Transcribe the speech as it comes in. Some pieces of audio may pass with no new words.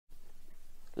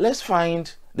let's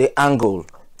find the angle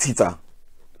theta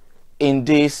in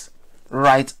this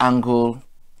right angle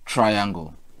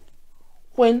triangle.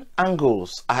 When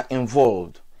angles are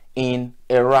involved in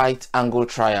a right angle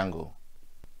triangle,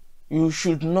 you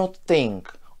should not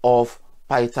think of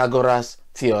Pythagoras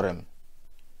theorem.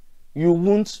 You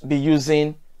won't be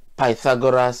using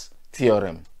Pythagoras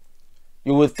theorem.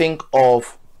 You will think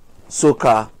of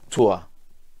SOHCAHTOA.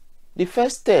 The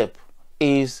first step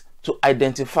is to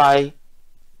identify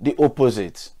the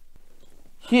opposite.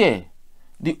 Here,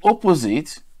 the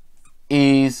opposite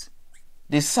is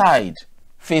the side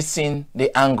facing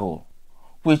the angle,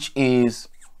 which is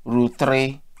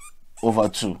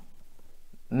 √3/2.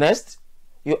 Next,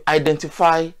 you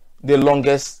identify the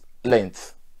longest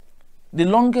length. The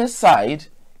longest side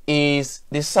is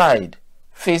the side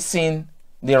facing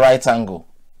the right angle,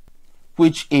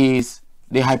 which is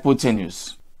the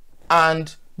hypotenuse.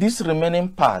 And this remaining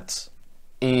part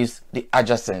is the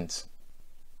adjacent.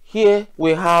 Here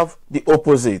we have the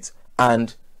opposite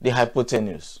and the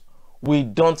hypotenuse. We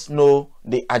don't know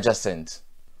the adjacent.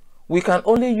 We can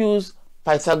only use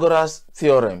Pythagoras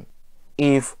theorem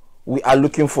if we are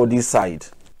looking for this side.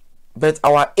 But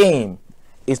our aim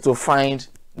is to find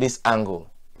this angle.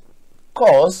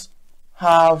 Cos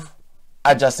have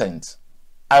adjacent.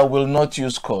 I will not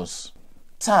use cos.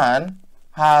 Tan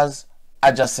has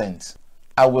adjacent.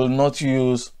 I will not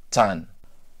use tan.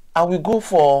 I will go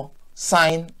for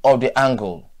sine of the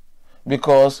angle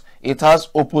because it has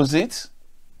opposite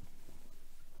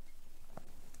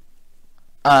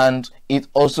and it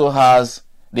also has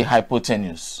the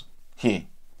hypotenuse here.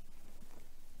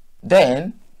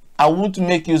 Then I would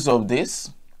make use of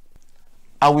this.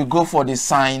 I will go for the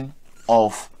sine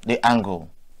of the angle.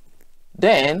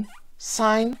 Then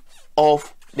sine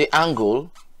of the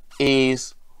angle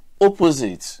is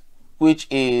opposite, which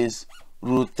is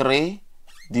 √3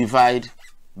 divided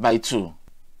by 2.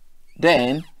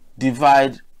 Then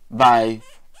divide by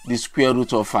the square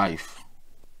root of 5.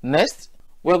 Next,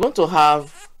 we're going to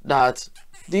have that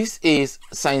this is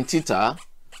sine theta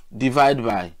divided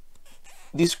by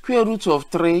the square root of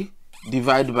 3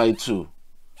 divided by 2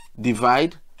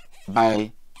 divide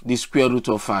by the square root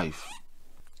of 5.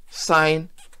 Sine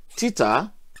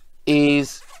theta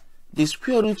is the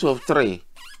square root of 3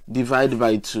 divided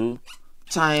by 2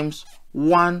 times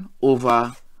 1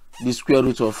 over the square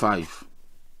root of 5.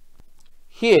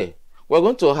 Here we're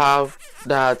going to have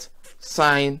that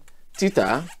sine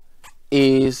theta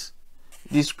is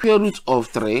the square root of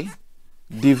 3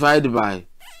 divided by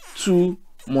 2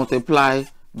 multiplied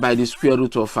by the square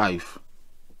root of 5.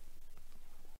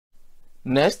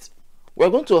 Next, we're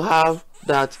going to have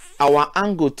that our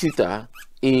angle theta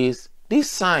is this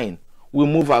sine will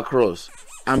move across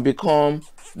and become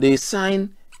the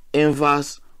sine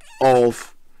inverse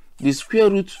of the square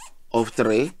root of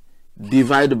 3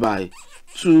 divided by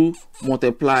 2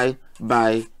 multiplied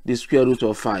by the square root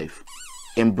of 5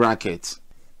 in brackets.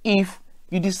 If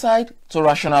you decide to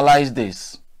rationalize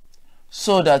this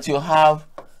so that you have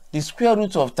the square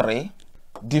root of 3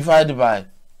 divided by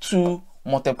 2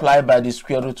 multiplied by the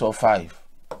square root of 5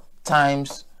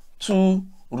 times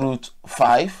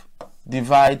 2√5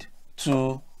 divide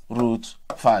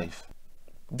 2√5.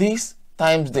 This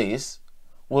times this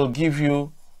will give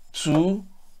you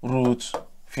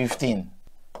 2√15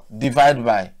 divided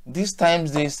by this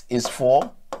times this is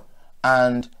 4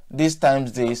 and this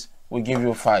times this will give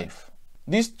you 5.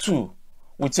 This 2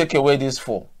 will take away this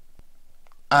 4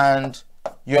 and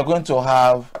you are going to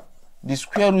have the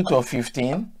square root of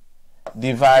 15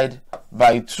 divided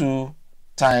by 2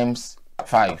 times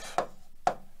 5.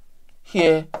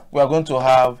 Here we are going to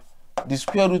have the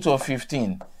square root of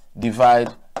 15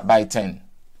 divided by 10.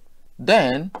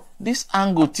 Then this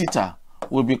angle theta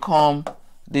will become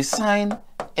the sine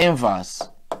inverse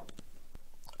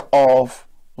of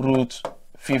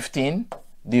 √15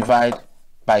 divided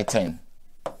by 10.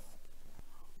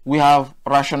 We have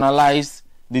rationalized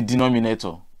the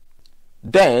denominator.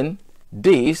 Then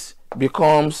this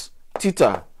becomes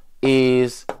theta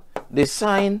is the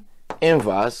sine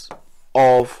inverse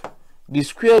of the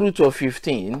square root of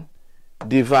 15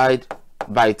 divided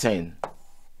by 10.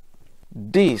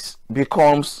 This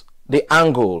becomes the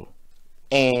angle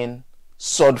in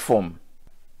surd form,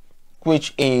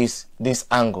 which is this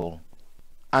angle,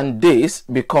 and this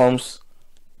becomes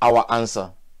our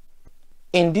answer.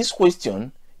 In this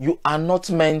question, you are not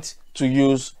meant to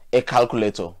use a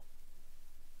calculator.